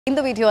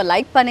இந்த video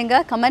like பண்ணுங்க,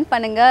 comment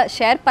பண்ணுங்க,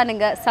 ஷேர்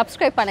பண்ணுங்க,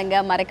 சப்ஸ்கிரைப் பண்ணுங்க,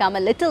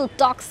 மறக்காம லிட்டில்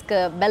டாக்ஸ்க்கு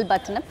பெல்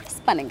பட்டனை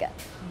பிரஸ் பண்ணுங்க.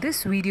 This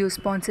video is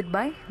sponsored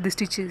by The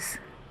Stitches,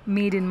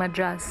 made in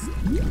Madras.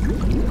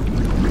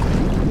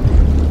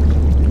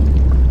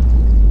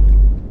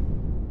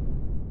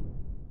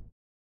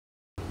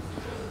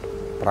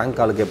 Prank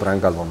காலுக்கே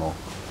prank கால் பண்ணுவோம்.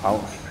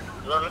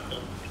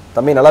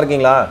 தம்பி நல்லா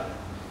இருக்கீங்களா?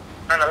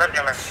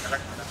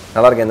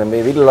 நல்லா இருக்கேன் தம்பி.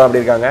 வீட்டிலலாம்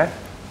எப்படி இருக்காங்க?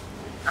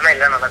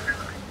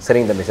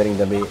 சரிங்க தம்பி, சரிங்க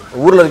தம்பி.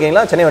 ஊரில்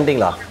இருக்கீங்களா, சென்னை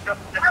வந்துட்டீங்களா?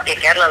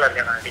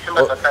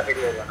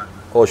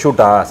 ஓ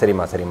ஷூட்டா?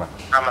 சரிம்மா சரிம்மா.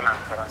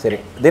 சரி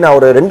தீனா,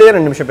 ஒரு ரெண்டு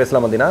நிமிஷம்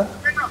பேசலாமா தீனா?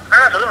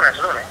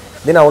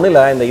 தீனா ஒன்றும்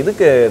இல்லை, இந்த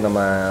இதுக்கு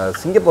நம்ம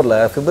சிங்கப்பூரில்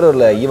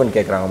பிப்ரவரியில் ஈவெண்ட்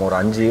கேட்குறாங்க, ஒரு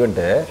 5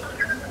 ஈவெண்ட்டு.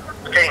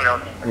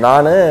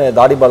 நான்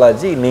தாடி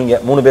பாலாஜி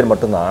நீங்கள் 3 பேர்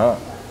மட்டும்தான்.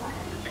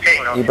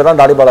 இப்போ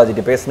தான் தாடி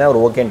பாலாஜிட்டு பேசினேன், ஒரு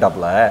ஓகேன்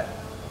டாப்பில்.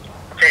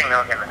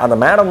 அந்த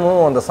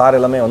மேடமும் அந்த சார்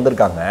எல்லாமே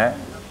வந்திருக்காங்க.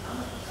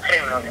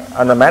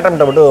 அந்த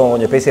மேடம்கிட்ட மட்டும்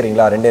கொஞ்சம்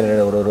பேசுகிறீங்களா?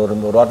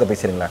 ஒரு வார்த்தை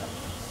பேசுகிறீங்களா?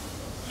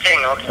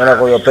 ஏன்னா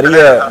கொஞ்சம்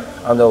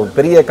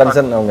பெரிய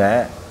கன்சர்ன் அவங்க.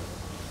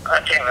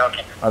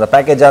 அந்த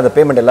பேக்கேஜாக அந்த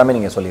பேமெண்ட் எல்லாமே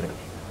நீங்கள் சொல்லிடுங்க.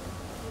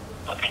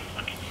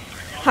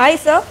 Hi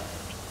sir.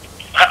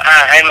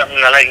 Hi ma'am,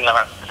 நல்லா இருக்கீங்களா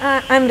ma'am?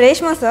 I'm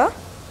Reshma sir.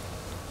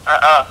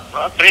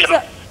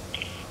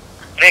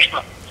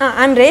 Reshma.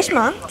 I'm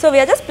Reshma. So we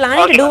are just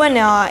planning to do an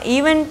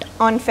event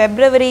on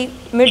February,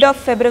 mid of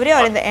February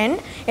or in the end.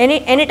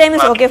 Any time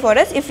is okay for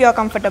us if you are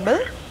comfortable.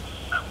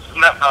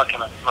 Ma'am, okay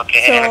ma'am.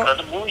 Okay. எனக்கு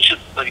வந்து movie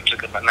shoot போயிட்டு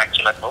இருக்கு ma'am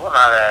actually. அப்போ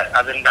நான்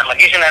அது இந்த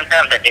location and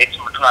அந்த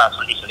dates மட்டும் நான்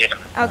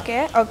சொல்லிடுறேன்.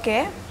 Okay.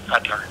 Okay.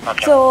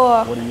 So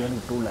ஒரு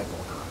event 2 lakh.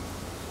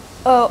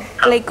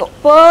 like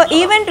per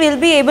event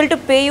we'll be able to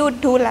pay you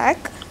 2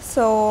 lakh.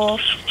 So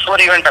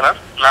 4 event ma'am.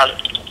 4.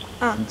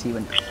 5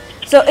 event.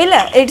 So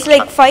it's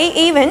like 5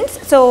 events.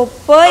 So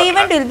per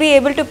event we'll be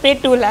able to pay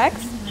 2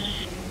 lakhs.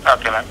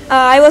 Okay ma'am.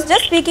 I was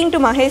just speaking to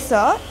Mahesh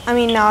sir. I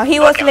mean he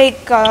was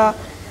like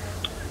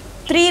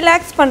 3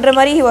 lakhs pandra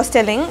mari he was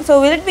telling. So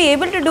will it be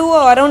able to do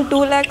around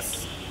 2 lakhs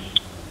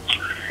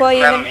per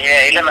event?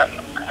 இல்ல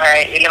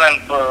ma'am,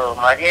 இப்போ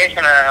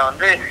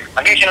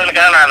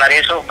மகேஷனுக்காக நான் நிறைய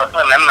show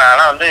பண்ணுவேன் ma'am.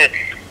 ஆனால் வந்து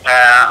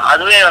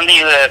அதுவே வந்து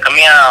இது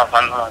கம்மியாக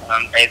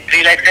பண்ணுவேன்.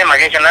 3 lakhs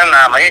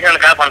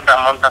மகேஷனுக்காக பண்ணுற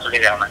அமௌண்ட் தான்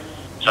சொல்லிடுறேன் மேம்.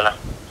 சொல்ல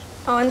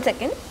 1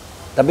 second.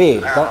 தம்பி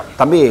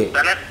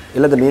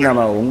இல்லை தம்பி,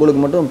 நம்ம உங்களுக்கு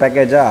மட்டும்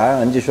பேக்கேஜாக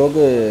 5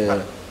 ஷோக்கு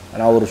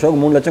நான் ஒரு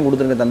ஷோக்கு 3 லட்சம்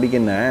கொடுத்துருக்கேன்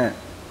தம்பிக்கு. என்ன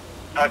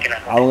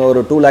அவங்க ஒரு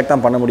 2 lakh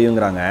தான் பண்ண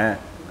முடியுங்கிறாங்க.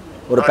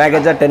 ஒரு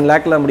பேக்கேஜாக 10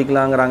 lakhல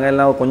முடிக்கலாங்கிறாங்க.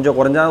 இல்லை கொஞ்சம்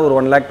குறைஞ்சா ஒரு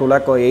 1 lakh 2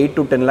 lakh 8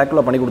 to 10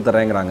 lakhல பண்ணி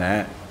கொடுத்துட்றேங்கிறாங்க.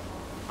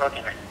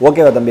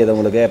 ஓகேவா தம்பி? அது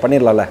உங்களுக்கு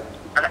பண்ணிடலாம்ல?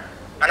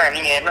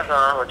 நீங்கள் என்ன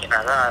சொன்னாலும் ஓகேண்ணா,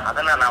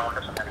 அதான் நான்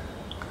உங்கள்கிட்ட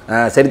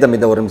சொன்னேன். சரி தம்பி,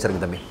 இந்த ஒரு நிமிஷம்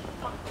இருக்கு தம்பி.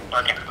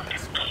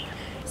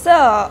 So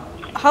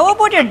how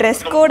about your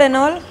dress code and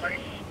all?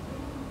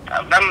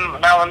 Ma'am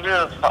நான் வந்து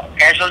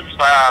கேஷுவல்ஸ்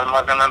அது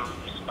மாதிரி தான் மேம்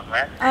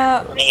பண்ணுவேன்.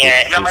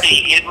 நீங்கள் என்ன மாதிரி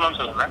இருக்கணும்னு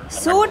சொல்லுங்கள்.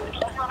 Suit,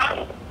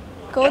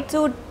 coat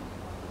suit.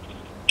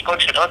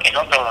 Coat suit okay,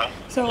 no problem.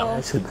 So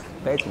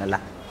பேச்சு நல்லா.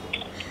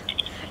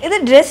 இது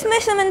ட்ரெஸ்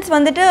மெஷர்மெண்ட்ஸ்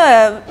வந்துட்டு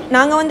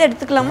நாங்கள் வந்து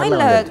எடுத்துக்கலாமா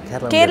இல்லை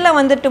கேரளா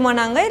வந்துட்டுமா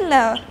நாங்கள்?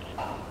 இல்லை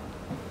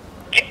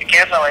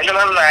கேரளா இல்லை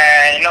மேம்,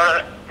 என்னோட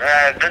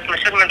ட்ரெஸ்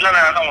மெஷர்மெண்ட்லாம்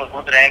நான் உங்களுக்கு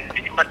கொடுத்துறேன்.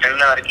 டிசம்பர்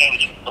 10 வரைக்கும்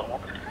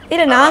போகும்.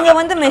 இல்லை நாங்கள்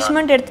வந்து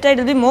மெஷர்மெண்ட் எடுத்துட்டா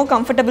it will be more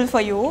comfortable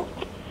for you.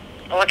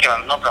 Okay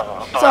ma'am, no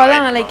problem. So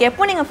அதான் லைக்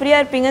எப்போ நீங்கள்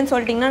ஃப்ரீயாக இருப்பீங்கன்னு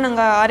சொல்லிட்டீங்கன்னா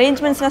நாங்கள்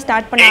அரேஞ்ச்மெண்ட்ஸ்லாம்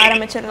ஸ்டார்ட் பண்ண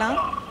ஆரம்பிச்சிடலாம்.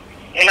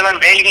 இல்லை மேம்,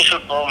 டெய்லிக்கும்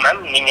ஷூட் போகும்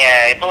மேம்.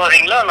 நீங்கள் எப்போ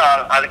வரீங்களோ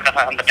நான்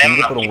அதுக்காக அந்த டைம்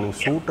உங்களுக்கு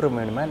சூட் ரூம்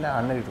வேணுமா இல்லை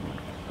அன்னைக்கு ரூம்?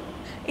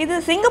 இது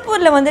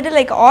சிங்கப்பூரில் வந்துட்டு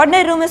like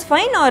ordinary room is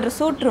fine or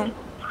suite room?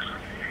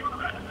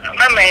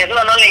 Ma'am எது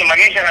வேணாலும் நீங்கள்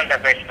மகேஷன்கிட்ட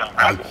பேசலாம்.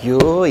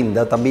 ஐயோ,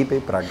 இந்த தம்பி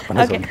போய் ப்ராக்டிஸ்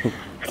பண்ண ஓகே. சொல்லி.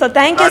 So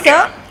thank you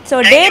sir. So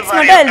dates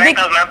மட்டும் I'll be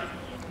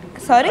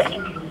சாரி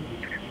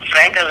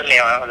ஃப்ராங்க்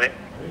இல்லையா மேம்? அது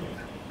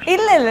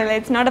இல்லை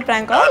இட்ஸ் நாட் அ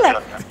பிராங்க் கால்.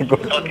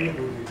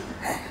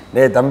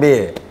 டேய் தம்பி,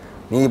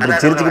 நீ இப்படி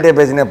சிரிச்சுக்கிட்டே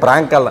பேசினே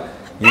பிராங்க் கால்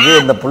இது.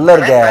 இந்த புள்ள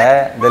இருக்க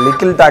இந்த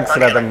லிட்டில்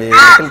டாக்ஸ்ல தம்பி,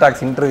 லிட்டில்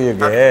டாக்ஸ்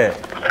இன்டர்வியூக்கு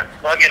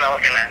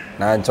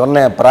நான்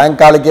சொன்னேன் பிராங்க்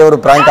காலுக்கே ஒரு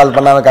பிராங்க் கால்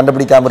பண்ணாம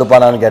கண்டுபிடிக்காம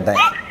இருப்பானான்னு கேட்டேன்.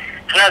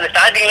 அது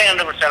ஸ்டார்டிங்ல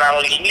கண்டுபிடிச்சேன். நான்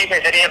உங்களுக்கு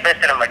இங்கிலீஷ் சரியா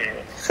பேச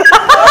மாட்டேங்குது.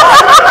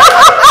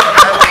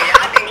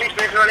 இங்கிலீஷ்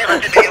பேசணும்னே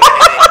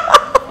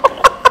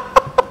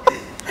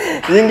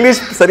இங்கிலீஷ்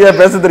சரியா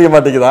பேச தெரிய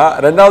மாட்டேங்குதா?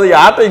 ரெண்டாவது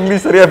யார்கிட்ட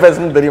இங்கிலீஷ் சரியா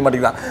பேசணும்னு தெரிய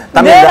மாட்டேங்குதா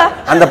தம்பி?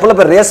 அந்த புள்ள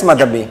பேர் ரேஸ்மா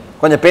தம்பி,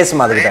 கொஞ்சம்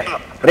பேசுமா அதுகிட்ட.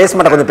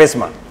 ரேஸ்மாட்ட கொஞ்சம்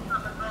பேசுமா.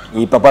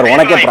 இப்ப பாரு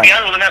உனக்கே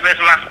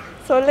பேசுமா.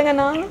 சொல்லுங்க.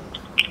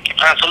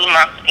 நான்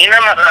சொல்லுமா.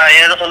 என்னமா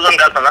ஏதோ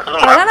சொல்லுங்க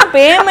சொல்லுங்க. அதான் நான்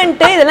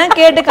பேமெண்ட் இதெல்லாம்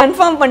கேட்டு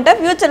கன்ஃபார்ம் பண்ணிட்டா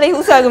ஃபியூச்சர்ல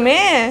யூஸ் ஆகுமே.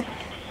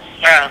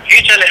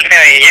 ஃபியூச்சர்ல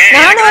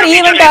நானும் ஒரு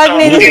ஈவென்ட்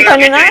ஆர்கனைசேஷன்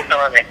பண்ணேனா?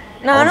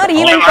 நானும் ஒரு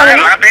ஈவென்ட்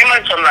பண்ணேனா? நான்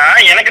பேமெண்ட் சொன்னா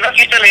எனக்கு தான்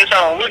ஃபியூச்சர்ல யூஸ்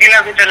ஆகும். உங்களுக்கு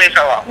என்ன ஃபியூச்சர்ல யூஸ்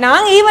ஆகும்?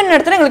 நாங்க ஈவென்ட்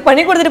நடத்துறோம், எங்களுக்கு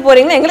பண்ணி கொடுத்துட்டு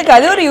போறீங்க, எங்களுக்கு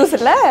அது ஒரு யூஸ்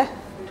இல்ல?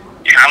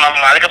 ஆமா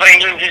ஆமா, அதுக்கு அப்புறம்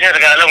எங்களுக்கு ஃபியூச்சர்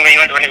இருக்காதுல உங்க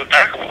ஈவென்ட் பண்ணி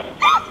கொடுத்தா.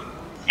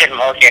 சரி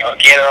ஓகே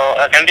ஓகே,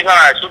 கண்டிப்பா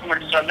நான் ஷூட்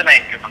முடிச்சிட்டு வந்து நான்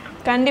இன்ஃபார்ம் பண்றேன்.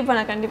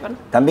 கண்டிப்பா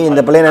தம்பி.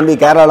 இந்த பிள்ளை நம்பி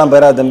கேரளாலாம்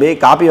போயிடாத தம்பி.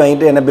 காப்பி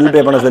வாங்கிட்டு என்ன பில்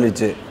பே பண்ண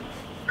சொல்லிச்சு.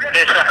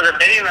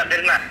 தெரியும்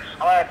தெரியும்.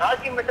 அவன்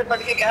காஸ்டியூம் மெட்டர்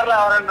படிக்க கேரளா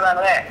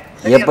வரேன்றாங்களே.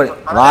 எப்படி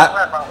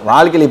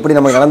வாழ்க்கையில் இப்படி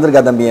நம்ம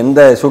கலந்துருக்கா தம்பி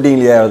எந்த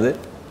ஷூட்டிங்லயாவது?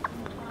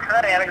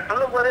 சார் எனக்கு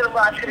சொல்லும் போதே ரொம்ப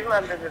ஆச்சரியமா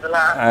இருந்தது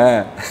இதெல்லாம்.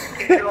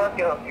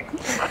 Okay okay.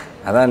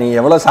 அதான் நீ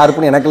எவ்வளவு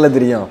ஷார்ப்னு எனக்குள்ள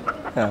தெரியும்.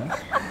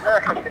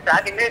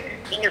 ஸ்டார்டிங்ல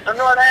நீங்க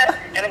சொன்னோட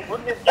எனக்கு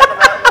புரிஞ்சிருச்சு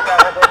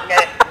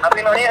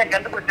அப்படின்னு எனக்கு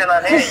கண்டுபிடிச்சேன்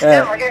நானு.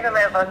 மகேஷன்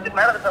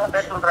மேடத்தெல்லாம்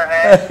பேச சொல்றாங்க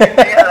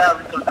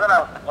அப்படின்னு சொல்லிட்டு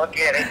நான்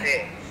ஓகே ரைட்டு.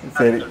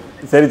 சரி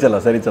சரி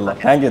செல்லம் சரி செல்லம்.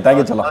 தேங்க்யூ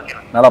தேங்க்யூ செல்லம்.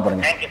 நல்லா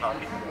பாருங்க.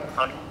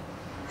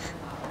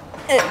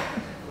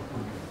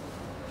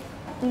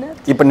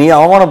 இப்ப நீ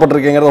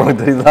அவமானப்பட்டிருக்கீங்கிறது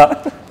உனக்கு தெரியுதா?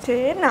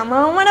 சரி நம்ம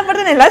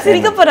அவமானப்படுறது எல்லாம்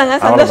சிரிக்க போறாங்க.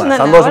 சந்தோஷம்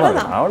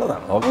தான்.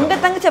 அவ்வளவுதான். உங்க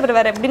தங்கச்சி அப்புறம்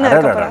வேற எப்படின்னு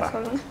இருக்க போறா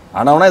சொல்லுங்க.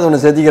 ஆனா இது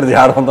ஒண்ணு சேர்த்திக்கிறது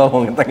யாரும் வந்தாலும்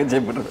உங்க தங்கச்சி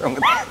இப்படி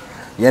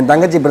என்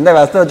தங்கச்சி இப்படி இருந்தா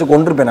விஷத்தை வச்சு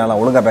கொண்டிருப்பேன்.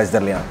 நான் ஒழுங்கா பேச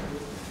தெரியலையா?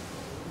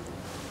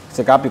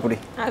 சரி காப்பி குடி.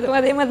 அதுவும்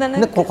அதே மாதிரி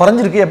தானே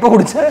குறைஞ்சிருக்கு. எப்போ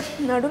குடிச்ச?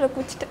 நடுவில்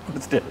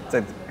குடிச்சிட்டேன்.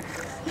 சரி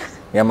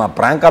ஏமா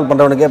பிராங்க் கால்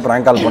பண்றவனுக்கே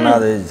பிராங்க் கால் பண்ணா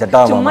அது செட்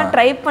ஆகுமா? சும்மா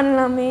ட்ரை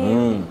பண்ணலாமே.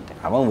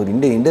 அவன் ஒரு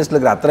இண்டஸ்ட்ரியில்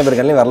இருக்கிற அத்தனை பேர்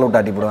கல்லையும் வரல விட்டு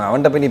ஆட்டி போடுவான்.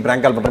 அவன்கிட்ட போய் நீ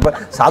பிராங்க் கால் பண்றப்ப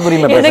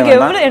சாதுரியமா பேச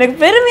எனக்கு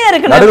பெருமையா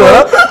இருக்கு. நடுவே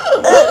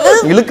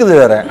இழுக்குது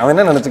வேற. அவன்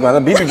என்ன நினைச்சுக்குவான்?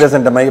 அதான் பிபி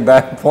பேஷண்ட் மைக்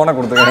போனை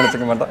கொடுத்து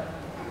நினைச்சுக்க மாட்டான்.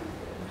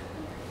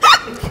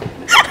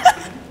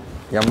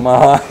 எம்மா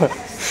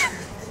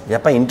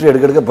எப்போ இன்டர்வியூ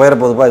எடுக்க போயிட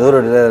போகுதுப்பா. ஏதோ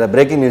ஒரு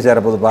பிரேக்கிங் நியூஸ்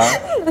ஏற போகுதுப்பா.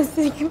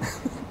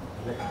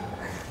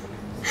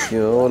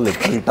 ஐயோ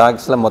லிட்டில்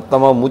டாக்ஸில்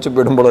மொத்தமாக மூச்சு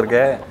போயிடும் போல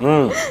இருக்கே.